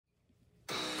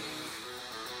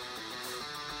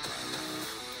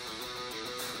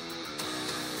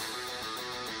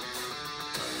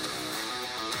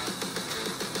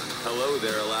Hello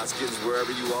there, Alaskans, wherever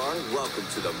you are. Welcome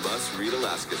to the Must Read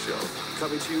Alaska Show.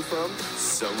 Coming to you from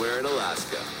somewhere in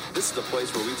Alaska. This is the place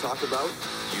where we talk about,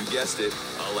 you guessed it,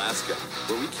 Alaska.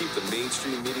 Where we keep the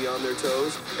mainstream media on their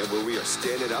toes and where we are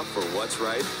standing up for what's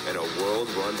right in a world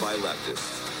run by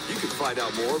leftists. You can find out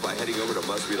more by heading over to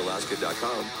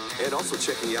mustreadalaska.com and also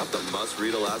checking out the Must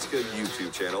Read Alaska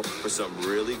YouTube channel for some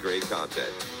really great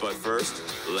content. But first,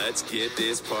 let's get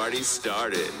this party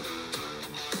started.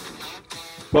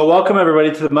 Well, welcome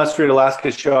everybody to the Must Read Alaska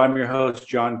Show. I'm your host,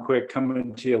 John Quick,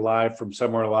 coming to you live from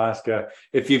somewhere in Alaska.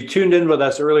 If you've tuned in with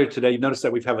us earlier today, you noticed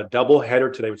that we have a double header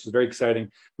today, which is very exciting.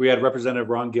 We had Representative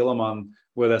Ron Gillum on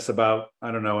with us about,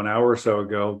 an hour or so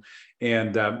ago,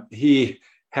 and he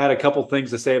had a couple things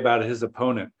to say about his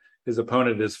opponent. His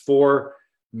opponent is for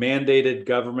mandated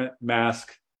government mask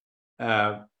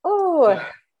things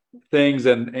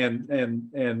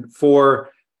and for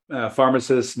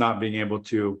pharmacists not being able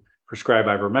to prescribe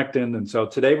ivermectin. And so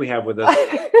today we have with us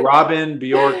Robyn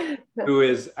Bjork, who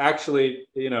is actually,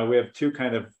 we have two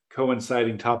kind of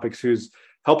coinciding topics, who's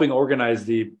helping organize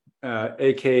the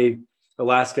AK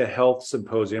Alaska Health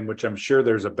Symposium, which I'm sure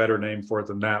there's a better name for it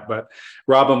than that. But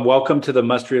Robyn, welcome to the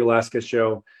Must Read Alaska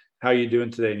Show. How are you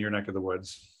doing today in your neck of the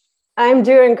woods? I'm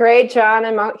doing great, John.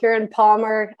 I'm out here in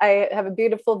Palmer. I have a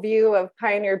beautiful view of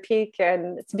Pioneer Peak,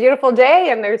 and it's a beautiful day,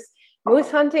 and there's moose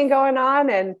hunting going on,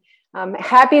 and I'm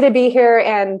happy to be here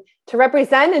and to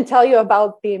represent and tell you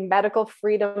about the Medical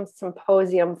Freedom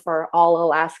Symposium for all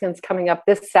Alaskans coming up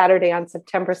this Saturday on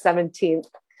September 17th.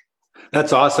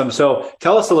 That's awesome. So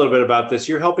tell us a little bit about this.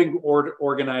 You're helping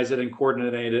organize it and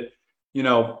coordinate it.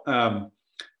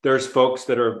 There's folks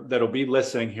that'll be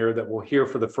listening here that will hear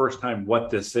for the first time what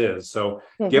this is. So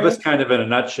give us kind of in a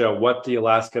nutshell what the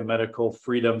Alaska Medical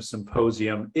Freedom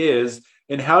Symposium is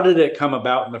and how did it come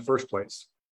about in the first place?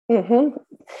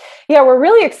 Yeah, we're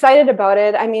really excited about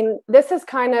it. I mean, this is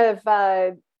kind of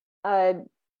a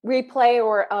replay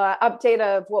or update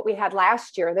of what we had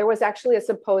last year. There was actually a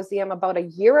symposium about a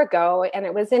year ago, and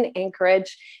it was in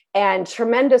Anchorage, and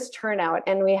tremendous turnout.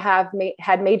 And we have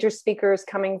had major speakers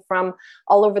coming from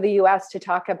all over the U.S. to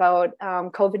talk about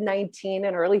COVID-19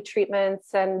 and early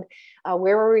treatments and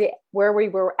where we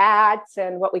were at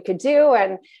and what we could do.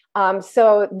 And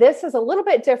so this is a little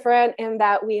bit different in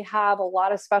that we have a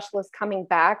lot of specialists coming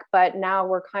back, but now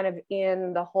we're kind of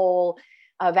in the whole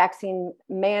vaccine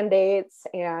mandates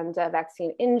and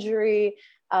vaccine injury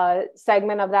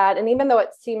segment of that. And even though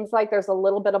it seems like there's a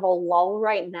little bit of a lull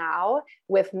right now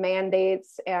with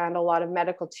mandates and a lot of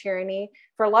medical tyranny,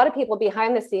 for a lot of people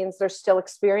behind the scenes, they're still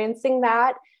experiencing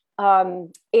that.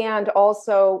 And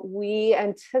also we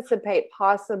anticipate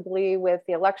possibly with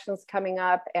the elections coming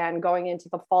up and going into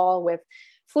the fall with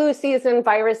flu season,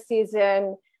 virus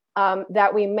season,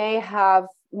 that we may have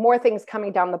more things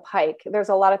coming down the pike. There's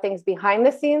a lot of things behind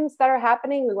the scenes that are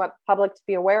happening. We want the public to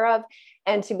be aware of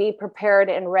and to be prepared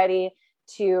and ready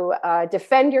to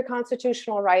defend your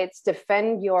constitutional rights,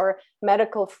 defend your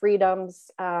medical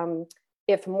freedoms,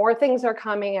 if more things are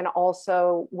coming, and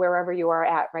also wherever you are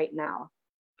at right now.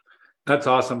 That's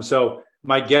awesome. So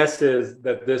my guess is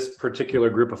that this particular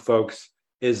group of folks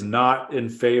is not in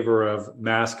favor of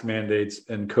mask mandates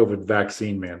and COVID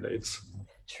vaccine mandates.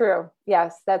 True.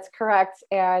 Yes, that's correct.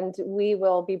 And we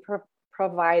will be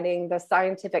providing the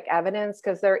scientific evidence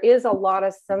because there is a lot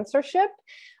of censorship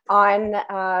on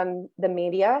the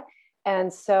media.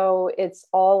 And so it's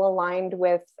all aligned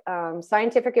with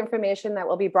scientific information that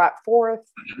will be brought forth,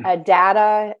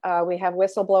 data. We have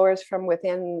whistleblowers from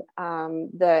within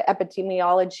the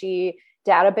epidemiology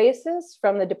databases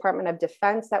from the Department of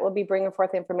Defense that will be bringing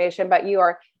forth information. But you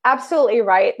are absolutely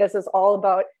right. This is all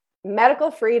about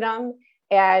medical freedom.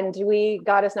 And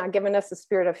God has not given us a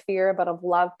spirit of fear, but of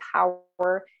love,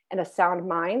 power, and a sound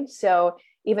mind. So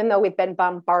even though we've been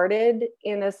bombarded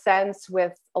in a sense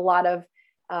with a lot of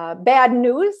bad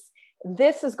news,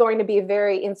 this is going to be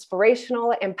very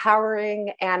inspirational,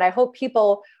 empowering. And I hope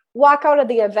people walk out of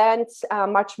the event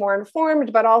much more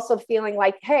informed, but also feeling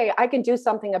like, hey, I can do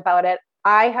something about it.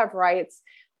 I have rights.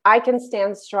 I can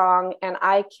stand strong, and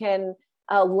I can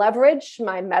leverage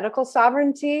my medical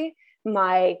sovereignty,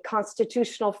 my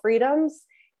constitutional freedoms,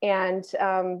 and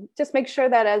just make sure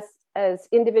that as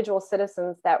individual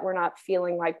citizens that we're not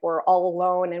feeling like we're all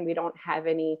alone and we don't have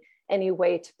any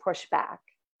way to push back.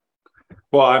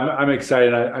 Well, I'm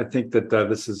excited. I think that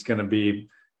this is going to be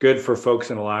good for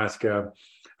folks in Alaska.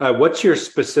 What's your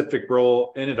specific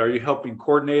role in it? Are you helping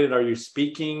coordinate it? Are you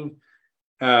speaking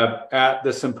at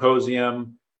the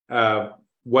symposium?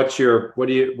 What's your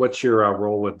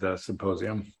role with the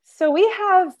symposium? So we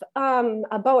have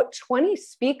about 20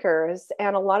 speakers,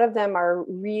 and a lot of them are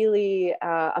really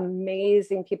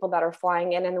amazing people that are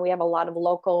flying in, and we have a lot of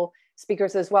local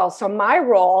speakers as well. So my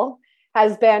role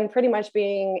has been pretty much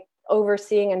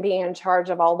overseeing and being in charge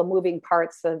of all the moving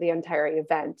parts of the entire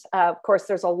event. Of course,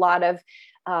 there's a lot of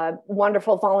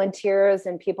wonderful volunteers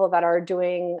and people that are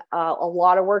doing a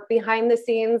lot of work behind the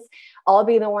scenes. I'll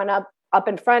be the one up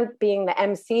in front being the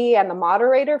MC and the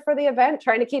moderator for the event,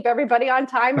 trying to keep everybody on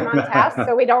time and on task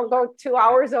so we don't go 2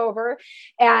 hours over.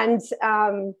 And,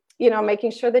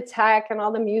 making sure the tech and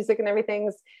all the music and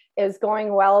everything is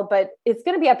going well. But it's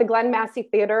going to be at the Glen Massey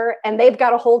Theater, and they've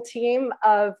got a whole team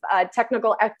of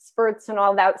technical experts and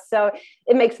all that. So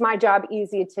it makes my job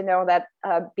easy to know that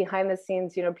behind the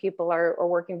scenes, people are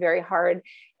working very hard.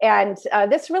 And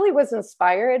this really was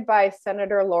inspired by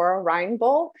Senator Laura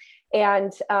Reinbold,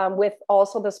 and with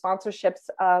also the sponsorships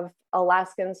of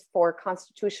Alaskans for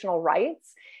Constitutional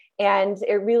Rights. And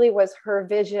it really was her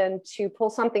vision to pull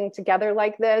something together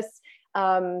like this,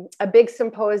 a big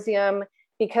symposium,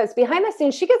 because behind the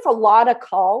scenes, she gets a lot of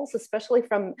calls, especially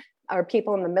from our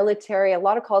people in the military, a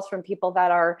lot of calls from people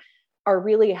that are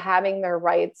really having their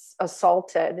rights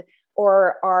assaulted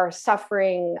or are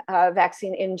suffering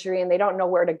vaccine injury, and they don't know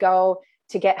where to go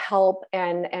to get help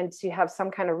and to have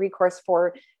some kind of recourse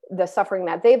for the suffering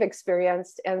that they've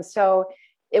experienced. And so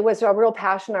it was a real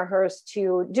passion of hers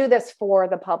to do this for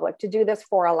the public, to do this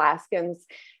for Alaskans.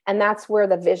 And that's where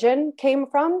the vision came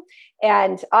from.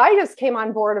 And I just came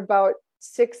on board about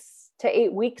 6 to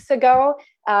 8 weeks ago.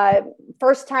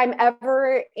 First time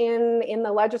ever in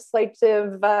the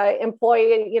legislative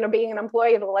employee, being an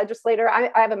employee of the legislature.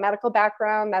 I have a medical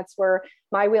background. That's where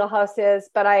my wheelhouse is,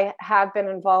 but I have been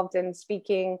involved in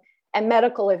speaking and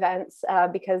medical events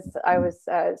because I was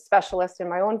a specialist in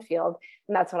my own field,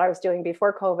 and that's what I was doing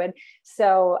before COVID.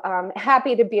 So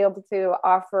happy to be able to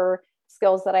offer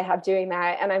skills that I have doing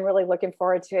that. And I'm really looking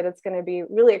forward to it. It's going to be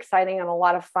really exciting and a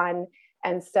lot of fun.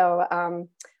 And so a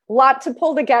lot to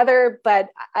pull together, but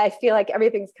I feel like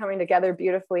everything's coming together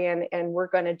beautifully, and we're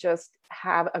going to just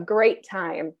have a great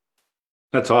time.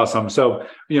 That's awesome. So,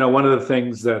 one of the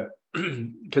things that,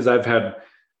 because I've had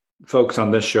folks on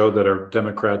this show that are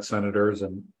Democrat senators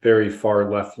and very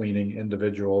far left-leaning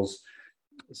individuals,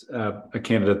 a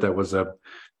candidate that was a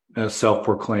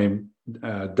self-proclaimed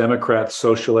Democrat,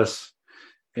 socialist,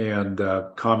 and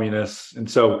communists. And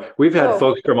so we've had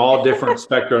folks from all different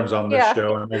spectrums on this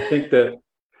show. And I think that,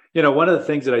 one of the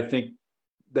things that I think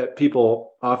that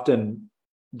people often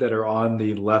that are on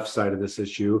the left side of this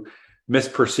issue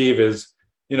misperceive is,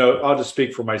 I'll just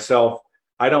speak for myself.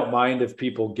 I don't mind if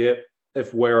people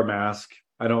wear a mask.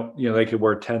 I don't, they could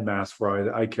wear 10 masks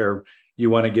for I care. You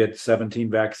want to get 17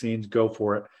 vaccines, go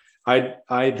for it.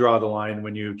 I draw the line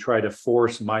when you try to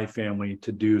force my family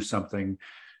to do something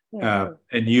and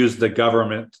use the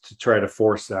government to try to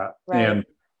force that. Right. And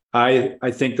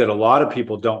I think that a lot of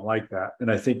people don't like that. And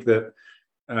I think that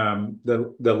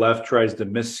the left tries to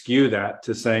miscue that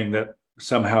to saying that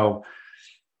somehow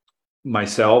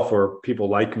myself or people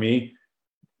like me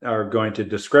are going to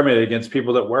discriminate against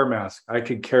people that wear masks. I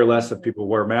could care less if people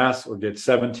wear masks or get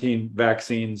 17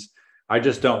 vaccines. I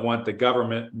just don't want the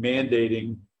government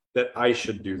mandating that I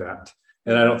should do that.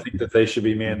 And I don't think that they should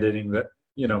be mandating that,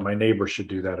 my neighbor should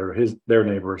do that or their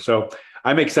neighbor. So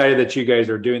I'm excited that you guys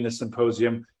are doing this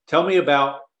symposium. Tell me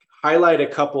highlight a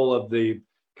couple of the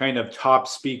kind of top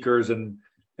speakers and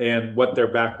what their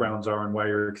backgrounds are and why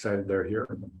you're excited they're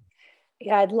here.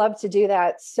 Yeah, I'd love to do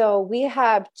that. So we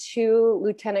have 2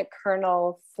 lieutenant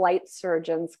colonel flight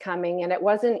surgeons coming, and it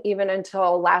wasn't even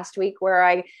until last week where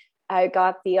I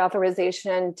got the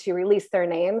authorization to release their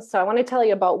names. So I want to tell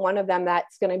you about one of them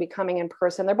that's going to be coming in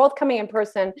person. They're both coming in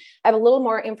person. I have a little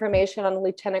more information on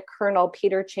Lieutenant Colonel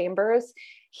Peter Chambers.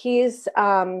 He's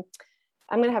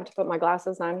I'm going to have to put my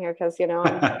glasses on here because,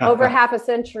 I'm over half a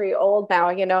century old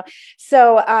now,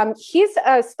 So he's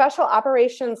a special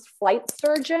operations flight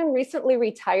surgeon, recently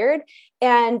retired.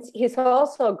 And he's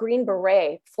also a Green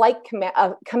Beret flight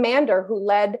commander who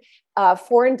led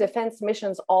foreign defense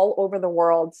missions all over the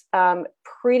world.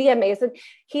 Pretty amazing.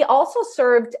 He also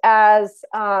served as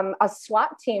a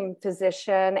SWAT team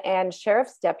physician and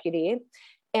sheriff's deputy.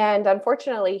 And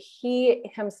unfortunately, he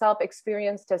himself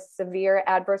experienced a severe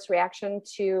adverse reaction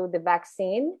to the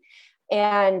vaccine.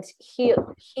 And he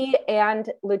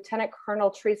and Lieutenant Colonel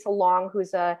Teresa Long,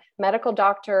 who's a medical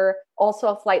doctor, also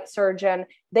a flight surgeon,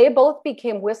 they both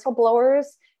became whistleblowers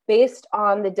based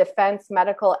on the Defense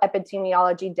Medical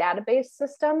Epidemiology Database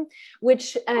System,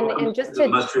 which, and just to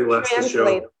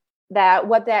translate that,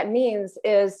 what that means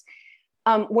is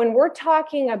when we're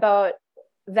talking about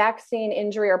vaccine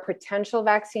injury or potential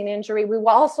vaccine injury. We will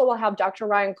also have Dr.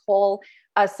 Ryan Cole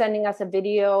sending us a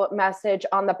video message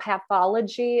on the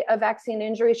pathology of vaccine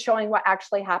injury, showing what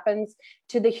actually happens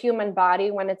to the human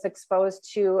body when it's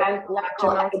exposed to large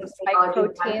amounts of spike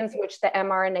proteins, which the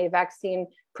mRNA vaccine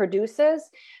produces.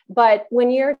 But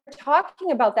when you're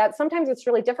talking about that, sometimes it's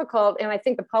really difficult. And I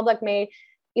think the public may,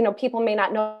 people may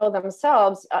not know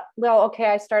themselves. Well, okay,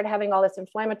 I started having all this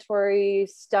inflammatory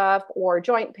stuff or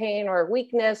joint pain or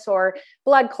weakness or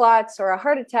blood clots or a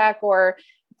heart attack or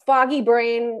foggy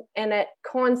brain, and it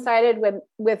coincided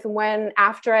with when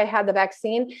after I had the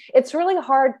vaccine. It's really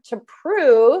hard to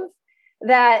prove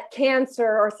that cancer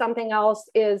or something else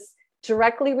is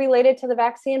directly related to the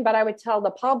vaccine, but I would tell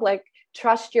the public,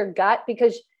 trust your gut,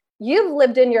 because you've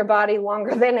lived in your body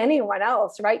longer than anyone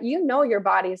else, right? You know your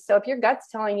body. So if your gut's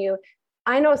telling you,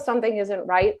 I know something isn't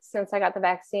right since I got the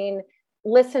vaccine,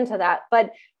 listen to that.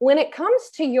 But when it comes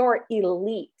to your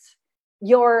elite,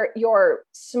 your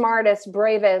smartest,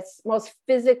 bravest, most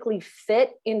physically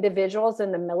fit individuals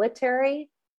in the military,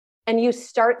 and you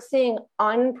start seeing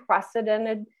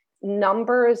unprecedented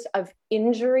numbers of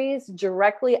injuries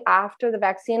directly after the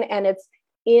vaccine, and it's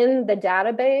in the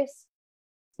database,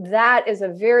 that is a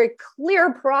very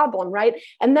clear problem, right?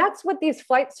 And that's what these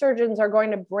flight surgeons are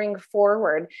going to bring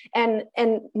forward. And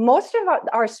most of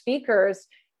our speakers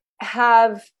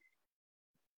have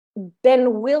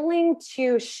been willing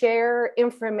to share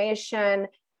information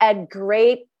at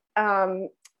great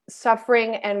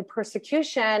suffering and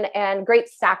persecution and great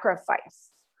sacrifice.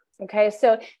 Okay,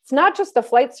 so it's not just the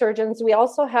flight surgeons. We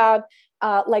also have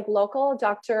like local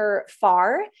Dr.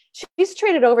 Farr. She's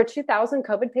treated over 2,000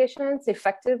 COVID patients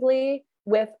effectively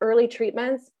with early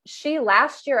treatments. She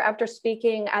last year, after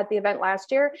speaking at the event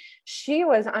last year, she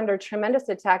was under tremendous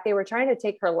attack. They were trying to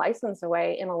take her license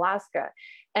away in Alaska.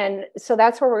 And so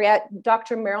that's where we're at.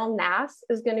 Dr. Meryl Nass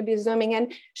is going to be zooming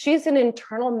in. She's an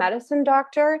internal medicine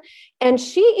doctor, and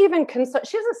she even she's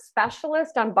a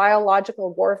specialist on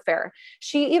biological warfare.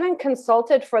 She even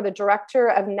consulted for the Director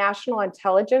of National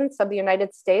Intelligence of the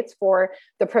United States for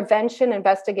the prevention,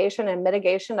 investigation, and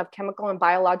mitigation of chemical and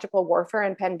biological warfare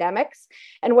and pandemics,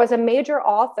 and was a major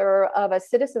author of a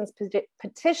citizen's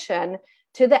petition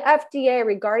to the FDA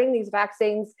regarding these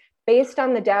vaccines based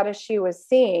on the data she was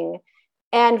seeing.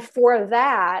 And for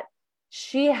that,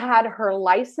 she had her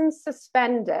license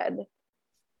suspended.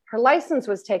 Her license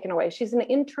was taken away. She's an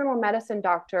internal medicine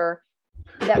doctor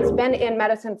that's been in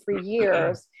medicine for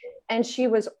years. And she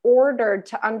was ordered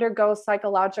to undergo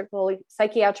psychiatric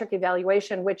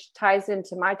evaluation, which ties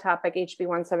into my topic, HB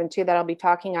 172, that I'll be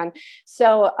talking on.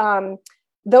 So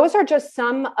those are just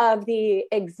some of the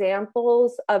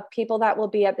examples of people that will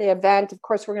be at the event. Of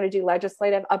course, we're going to do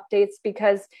legislative updates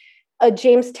because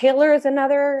James Taylor is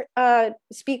another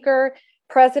speaker,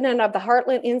 president of the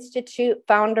Heartland Institute,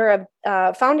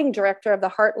 founding director of the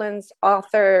Heartland's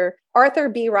Arthur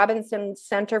B. Robinson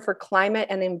Center for Climate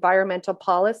and Environmental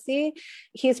Policy.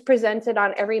 He's presented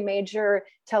on every major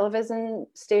television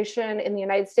station in the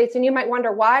United States. And you might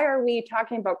wonder, why are we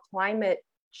talking about climate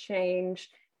change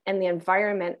and the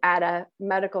environment at a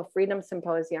medical freedom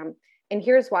symposium? And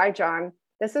here's why, John.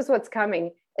 This is what's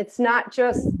coming. It's not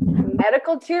just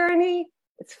medical tyranny,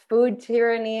 it's food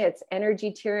tyranny, it's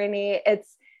energy tyranny.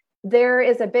 There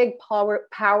is a big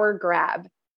power grab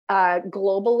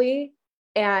globally.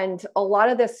 And a lot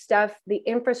of this stuff, the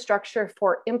infrastructure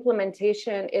for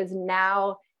implementation is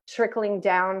now trickling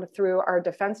down through our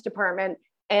Defense Department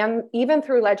and even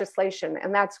through legislation.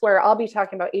 And that's where I'll be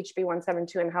talking about HB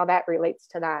 172 and how that relates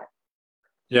to that.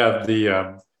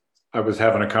 Yeah, I was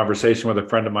having a conversation with a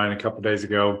friend of mine a couple of days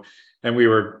ago, and we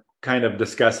were kind of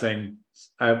discussing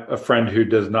a friend who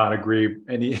does not agree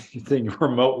anything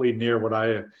remotely near what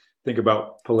I think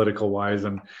about political wise.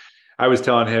 And I was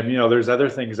telling him, there's other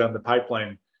things on the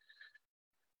pipeline,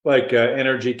 like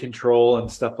energy control and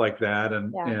stuff like that.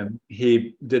 And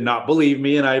he did not believe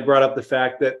me. And I brought up the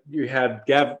fact that you had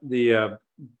the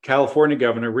California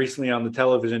governor recently on the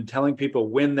television telling people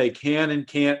when they can and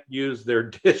can't use their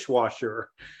dishwasher.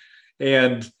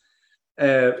 And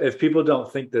if people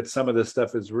don't think that some of this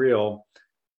stuff is real,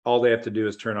 all they have to do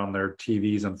is turn on their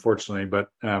TVs, unfortunately. But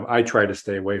I try to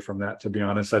stay away from that, to be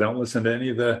honest. I don't listen to any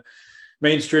of the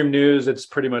mainstream news. It's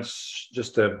pretty much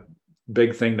just a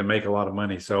big thing to make a lot of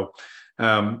money. So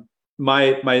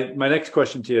my next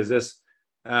question to you is this.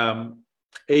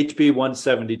 HB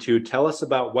 172, tell us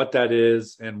about what that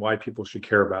is and why people should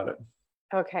care about it.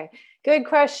 Okay, good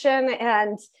question.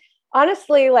 And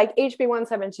Honestly, like HB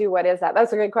 172, what is that?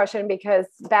 That's a good question, because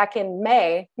back in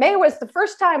May was the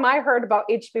first time I heard about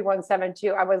HB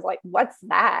 172. I was like, what's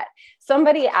that?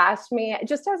 Somebody asked me,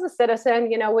 just as a citizen,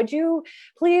 would you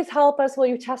please help us? Will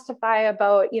you testify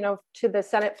about, to the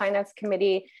Senate Finance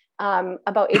Committee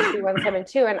about HB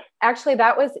 172? And actually,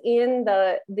 that was in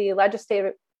the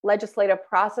legislative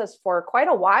process for quite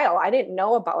a while. I didn't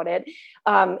know about it.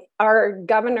 Our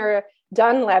Governor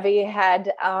Dunleavy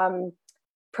had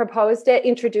proposed it,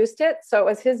 introduced it. So it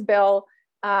was his bill.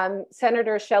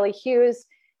 Senator Shelley Hughes,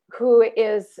 who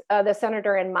is the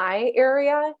senator in my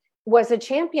area, was a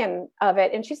champion of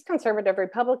it. And she's conservative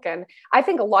Republican. I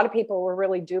think a lot of people were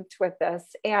really duped with this.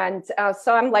 And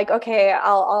so I'm like, okay,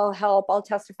 I'll help, I'll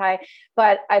testify.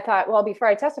 But I thought, well, before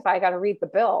I testify, I got to read the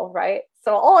bill, right?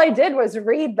 So all I did was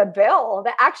read the bill,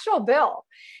 the actual bill.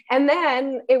 And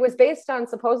then it was based on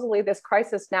supposedly this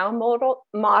crisis now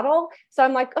model. So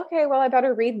I'm like, okay, well, I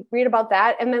better read about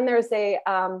that. And then there's a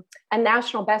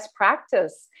national best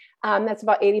practice that's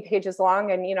about 80 pages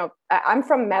long. And, I'm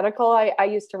from medical. I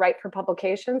used to write for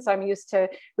publications. So I'm used to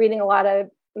reading a lot of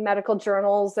medical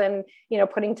journals and,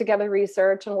 putting together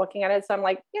research and looking at it. So I'm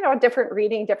like, a different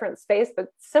reading, different space, but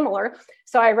similar.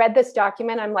 So I read this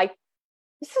document. I'm like,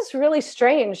 this is really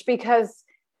strange, because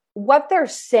what they're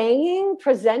saying,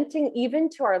 presenting even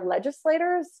to our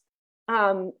legislators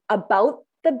about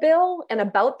the bill and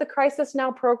about the Crisis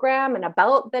Now program and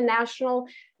about the national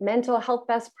mental health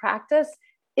best practice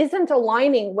isn't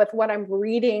aligning with what I'm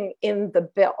reading in the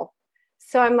bill.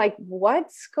 So I'm like,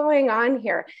 what's going on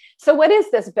here? So what is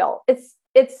this bill?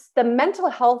 It's the mental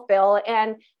health bill.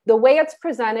 And the way it's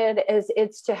presented is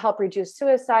it's to help reduce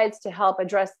suicides, to help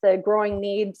address the growing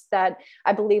needs that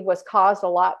I believe was caused a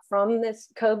lot from this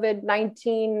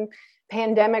COVID-19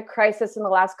 pandemic crisis in the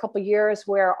last couple of years,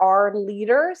 where our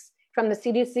leaders from the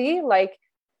CDC, like,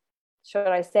 should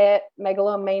I say it,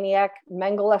 megalomaniac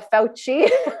Mengele Fauci,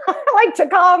 I like to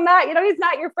call him that, he's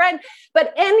not your friend,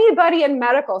 but anybody in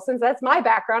medical, since that's my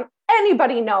background,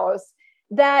 anybody knows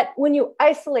that when you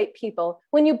isolate people,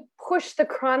 when you push the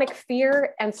chronic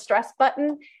fear and stress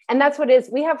button, and that's what it is,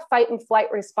 we have fight and flight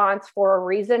response for a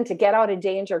reason, to get out of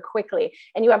danger quickly.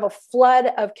 And you have a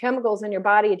flood of chemicals in your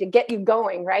body to get you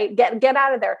going, right? Get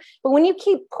out of there. But when you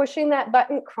keep pushing that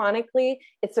button chronically,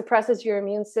 it suppresses your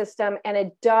immune system, and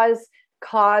it does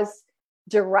cause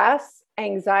duress,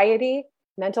 anxiety,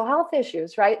 mental health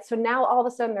issues, right? So now all of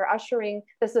a sudden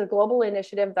this is a global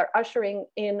initiative, they're ushering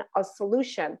in a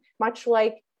solution, much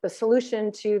like the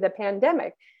solution to the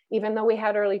pandemic, even though we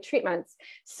had early treatments.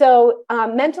 So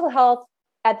mental health,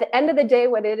 at the end of the day,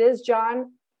 what it is,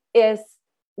 John, is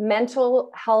mental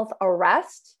health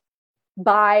arrest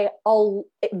by a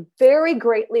very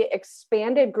greatly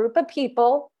expanded group of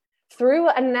people through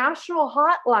a national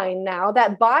hotline now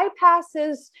that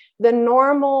bypasses the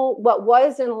normal, what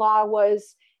was in law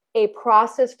was a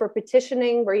process for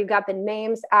petitioning, where you got the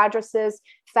names, addresses,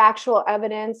 factual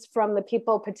evidence from the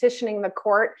people petitioning the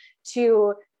court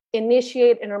to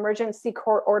initiate an emergency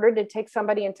court order to take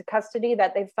somebody into custody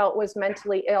that they felt was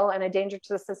mentally ill and a danger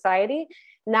to society.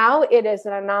 Now it is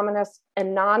an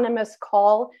anonymous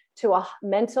call to a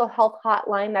mental health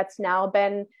hotline that's now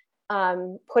been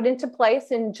put into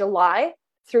place in July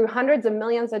through hundreds of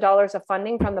millions of dollars of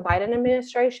funding from the Biden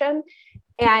administration.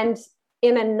 And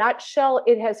in a nutshell,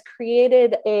 it has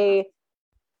created a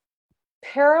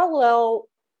parallel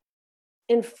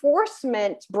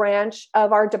enforcement branch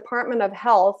of our Department of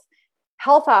Health.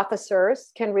 Health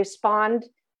officers can respond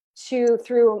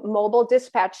through mobile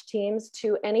dispatch teams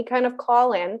to any kind of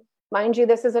call in. Mind you,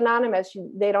 this is anonymous.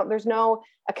 There's no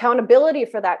accountability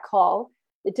for that call.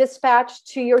 The dispatch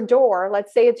to your door,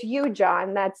 let's say it's you,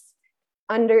 John, that's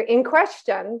in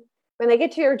question. When they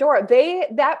get to your door,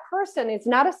 that person is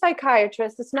not a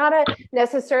psychiatrist. It's not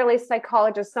necessarily a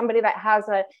psychologist, somebody that has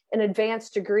an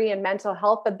advanced degree in mental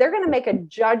health, but they're going to make a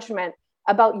judgment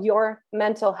about your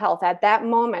mental health at that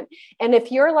moment. And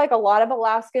if you're like a lot of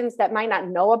Alaskans that might not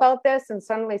know about this, and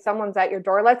suddenly someone's at your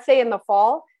door, let's say in the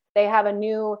fall, they have a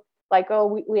new,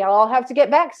 we all have to get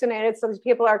vaccinated. So these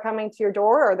people are coming to your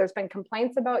door, or there's been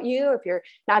complaints about you. If you're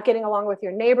not getting along with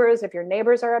your neighbors, if your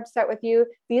neighbors are upset with you,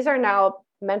 these are now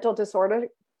mental disorder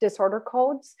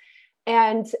codes.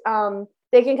 And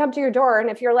they can come to your door. And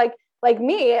if you're like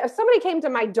me, if somebody came to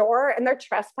my door and they're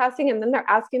trespassing and then they're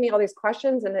asking me all these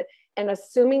questions and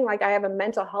assuming like I have a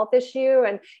mental health issue,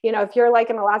 and if you're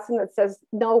like an Alaskan that says,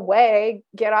 no way,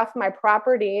 get off my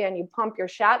property, and you pump your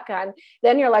shotgun,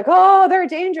 then you're like, oh, they're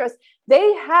dangerous.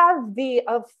 They have the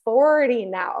authority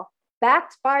now,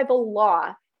 backed by the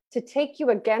law, to take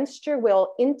you against your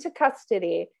will into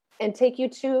custody and take you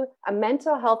to a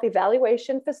mental health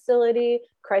evaluation facility,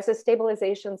 crisis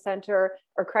stabilization center,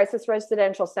 or crisis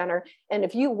residential center. And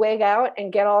if you wig out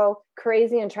and get all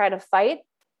crazy and try to fight,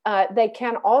 they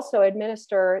can also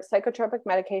administer psychotropic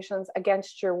medications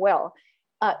against your will.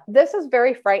 This is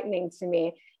very frightening to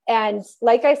me. And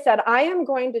like I said, I am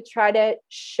going to try to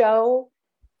show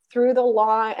through the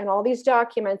law and all these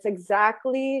documents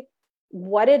exactly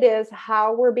what it is,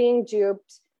 how we're being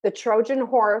duped, the Trojan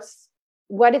horse,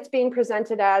 what it's being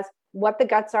presented as, what the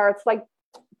guts are. It's like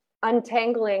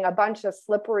untangling a bunch of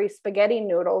slippery spaghetti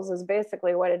noodles is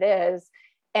basically what it is.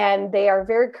 And they are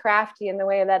very crafty in the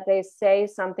way that they say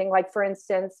something like, for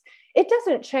instance, it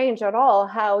doesn't change at all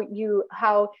how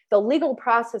the legal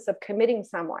process of committing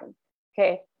someone.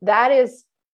 Okay. That is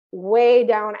way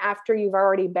down after you've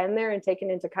already been there and taken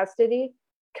into custody.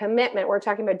 Commitment, we're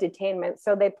talking about detainment.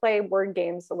 So they play word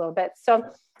games a little bit. So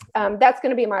that's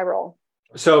going to be my role.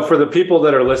 So for the people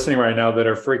that are listening right now that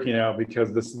are freaking out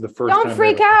because this is the first time. Don't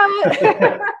freak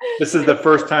out. This is the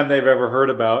first time they've ever heard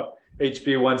about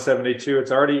HB 172.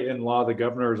 It's already in law. The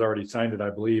governor has already signed it,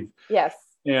 I believe. Yes.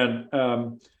 And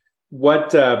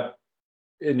what,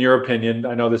 in your opinion,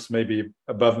 I know this may be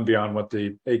above and beyond what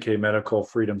the AK Medical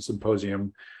Freedom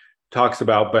Symposium talks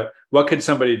about, but what could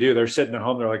somebody do? They're sitting at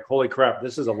home. They're like, holy crap,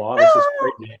 this is a law. This is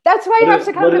crazy. That's why you have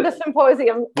to come to the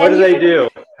symposium. What do they do?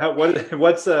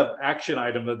 What's an action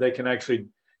item that they can actually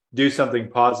do something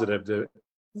positive to?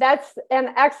 That's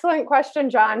an excellent question,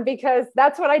 John, because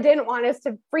that's what I didn't want, is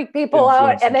to freak people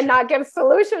out and then not give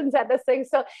solutions at this thing.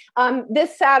 So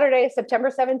this Saturday, September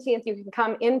 17th, you can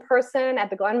come in person at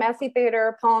the Glen Massey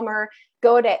Theater, Palmer.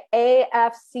 Go to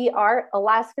AFCR,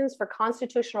 Alaskans for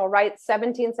Constitutional Rights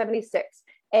 1776,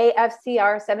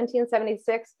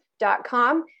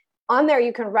 AFCR1776.com. On there,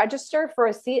 you can register for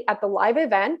a seat at the live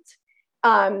event.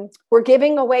 We're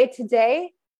giving away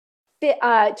today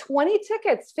 20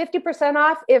 tickets, 50%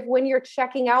 off. If when you're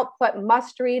checking out, put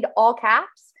must read all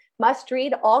caps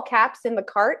in the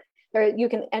cart, or you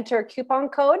can enter a coupon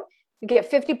code, you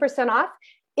get 50% off.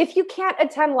 If you can't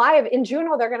attend live in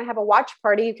Juneau, they're going to have a watch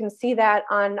party. You can see that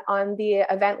on the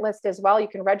event list as well. You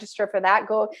can register for that.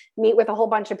 Go meet with a whole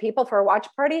bunch of people for a watch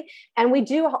party. And we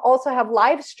do also have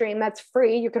live stream that's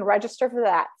free. You can register for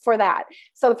that.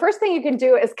 So the first thing you can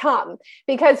do is come,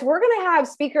 because we're going to have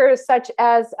speakers such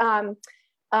as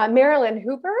Marilyn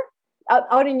Hooper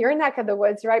out in your neck of the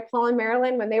woods, right? Paul and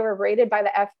Marilyn, when they were raided by the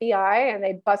FBI and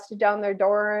they busted down their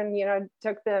door and,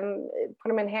 took them, put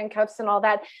them in handcuffs and all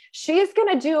that. She's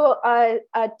going to do a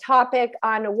topic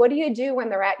on what do you do when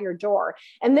they're at your door?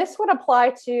 And this would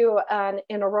apply to an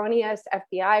erroneous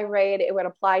FBI raid. It would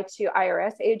apply to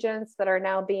IRS agents that are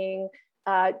now being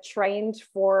trained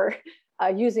for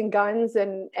using guns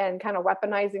and kind of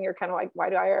weaponizing. You're kind of like, why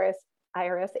do IRS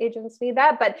agents need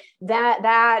that? But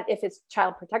that if it's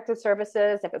Child Protective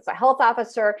Services, if it's a health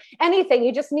officer, anything,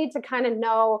 you just need to kind of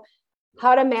know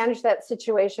how to manage that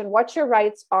situation, what your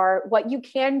rights are, what you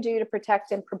can do to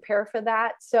protect and prepare for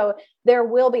that. So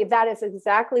that is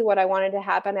exactly what I wanted to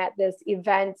happen at this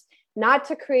event, not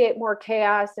to create more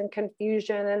chaos and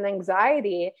confusion and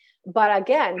anxiety. But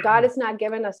again, God has not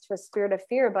given us to a spirit of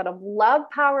fear, but of love,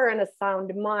 power, and a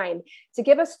sound mind, to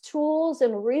give us tools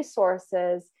and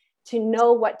resources to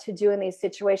know what to do in these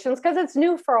situations, because it's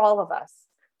new for all of us.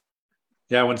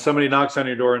 Yeah, when somebody knocks on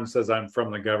your door and says, "I'm from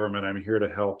the government, I'm here to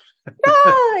help."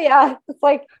 Oh, yeah, it's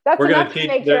like that's we're going enough to to teach.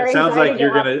 make your It sounds like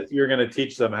anxiety you're going to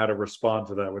teach them how to respond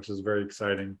to that, which is very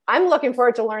exciting. I'm looking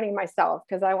forward to learning myself,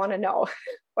 because I want to know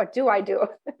what do I do.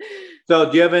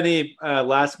 So, do you have any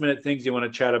last minute things you want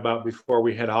to chat about before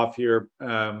we head off here?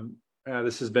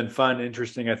 This has been fun,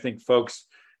 interesting. I think folks,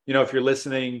 if you're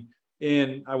listening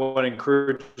in, I want to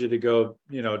encourage you to go,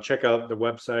 check out the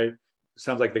website.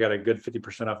 Sounds like they got a good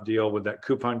 50% off deal with that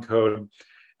coupon code.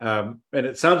 And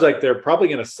it sounds like they're probably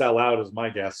going to sell out, is my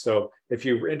guess. So if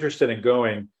you're interested in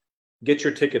going, get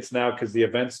your tickets now, because the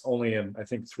event's only in, I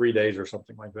think, 3 days or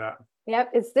something like that. Yep.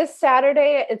 It's this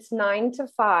Saturday. It's 9 to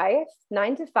 5.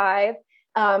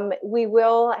 We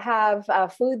will have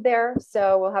food there.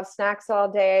 So we'll have snacks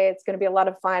all day. It's going to be a lot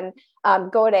of fun.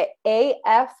 Go to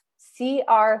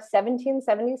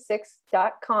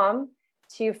AFCR1776.com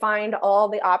to find all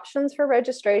the options for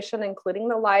registration, including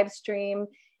the live stream,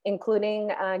 including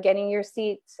getting your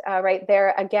seats right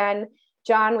there. Again,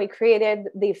 John, we created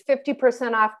the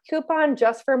 50% off coupon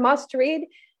just for must read,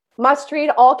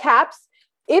 all caps.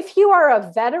 If you are a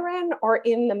veteran or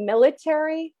in the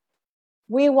military,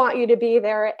 we want you to be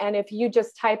there. And if you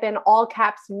just type in all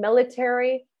caps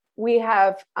military, we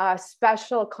have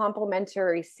special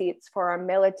complimentary seats for our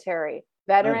military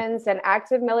veterans and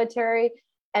active military.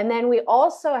 And then we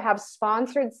also have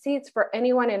sponsored seats for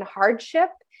anyone in hardship.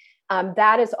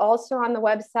 That is also on the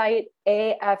website,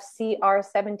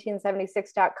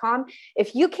 afcr1776.com.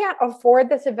 If you can't afford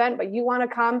this event, but you want to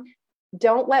come,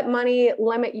 don't let money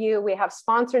limit you. We have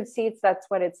sponsored seats. That's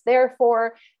what it's there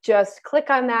for. Just click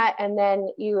on that, and then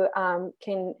you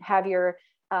can have your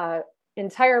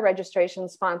entire registration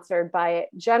sponsored by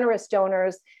generous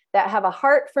donors that have a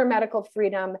heart for medical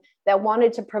freedom, that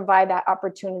wanted to provide that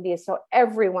opportunity so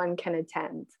everyone can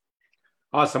attend.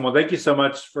 Awesome. Well, thank you so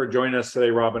much for joining us today,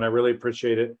 Robyn. I really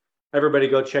appreciate it. Everybody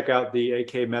go check out the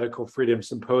AK Medical Freedom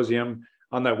Symposium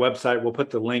on that website. We'll put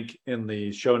the link in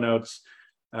the show notes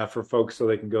for folks so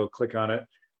they can go click on it.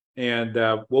 And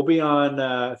we'll be on,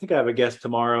 I think I have a guest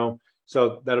tomorrow,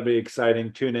 so that'll be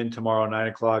exciting. Tune in tomorrow, 9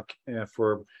 o'clock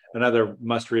for another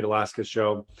Must Read Alaska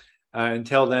show.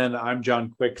 Until then, I'm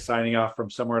John Quick signing off from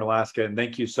somewhere in Alaska. And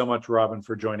thank you so much, Robyn,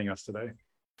 for joining us today.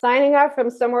 Signing off from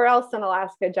somewhere else in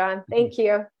Alaska, John. Thank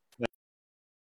you.